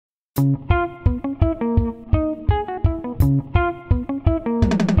Today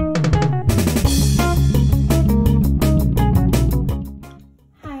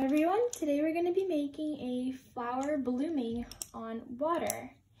we're going to be making a flower blooming on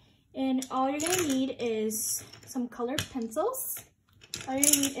water, and all you're going to need is some colored pencils. All you're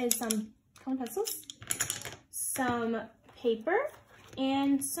going to need is some colored pencils, some paper,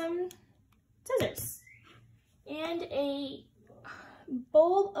 and some scissors, and a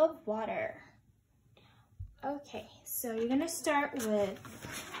bowl of water. Okay, so you're going to start with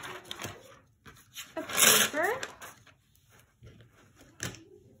a paper.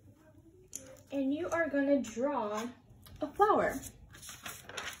 And you are going to draw a flower.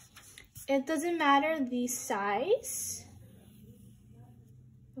 It doesn't matter the size.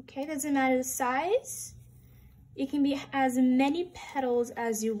 Okay, doesn't matter the size. It can be as many petals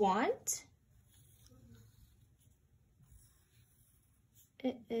as you want.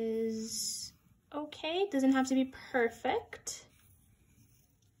 It is okay, it doesn't have to be perfect.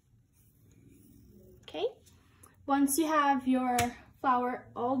 Okay, once you have your flower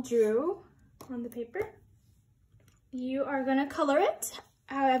all drew on the paper, you are gonna color it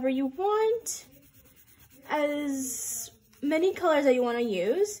however you want, as many colors that you want to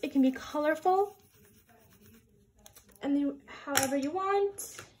use. It can be colorful and however you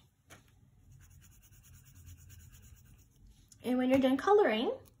want. And when you're done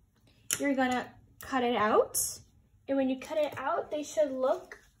coloring, you're gonna cut it out, and when you cut it out, they should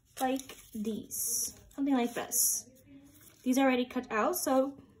look like these, something like this. These are already cut out,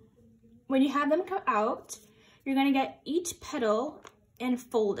 so when you have them cut out, you're gonna get each petal and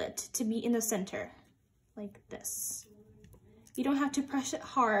fold it to be in the center, like this. You don't have to press it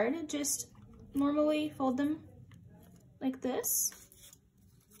hard, just normally fold them like this.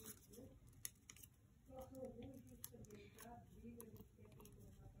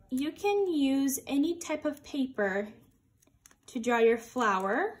 You can use any type of paper to draw your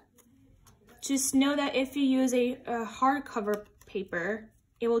flower. Just know that if you use a hardcover paper,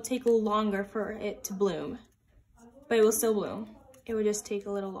 it will take longer for it to bloom, but it will still bloom. It will just take a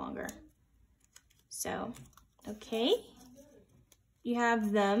little longer. So, okay, you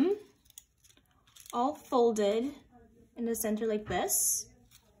have them all folded in the center like this.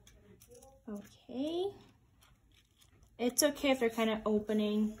 Okay, it's okay if they're kind of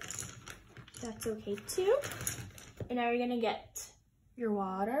opening. That's okay too. And now you're gonna get your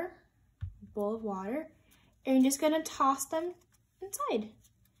water, bowl of water, and you're just gonna toss them inside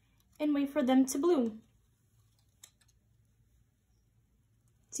and wait for them to bloom.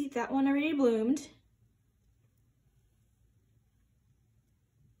 See, that one already bloomed.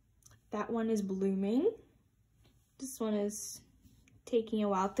 That one is blooming. This one is taking a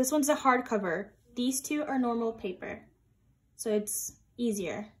while. This one's a hardcover. These two are normal paper, so it's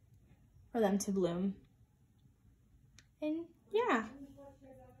easier for them to bloom. And yeah.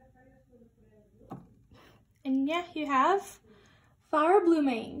 And yeah, you have flower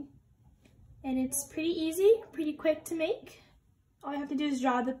blooming. And it's pretty easy, pretty quick to make. All you have to do is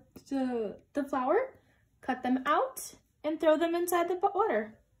draw the flower, cut them out, and throw them inside the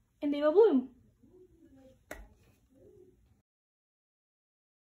water, and they will bloom.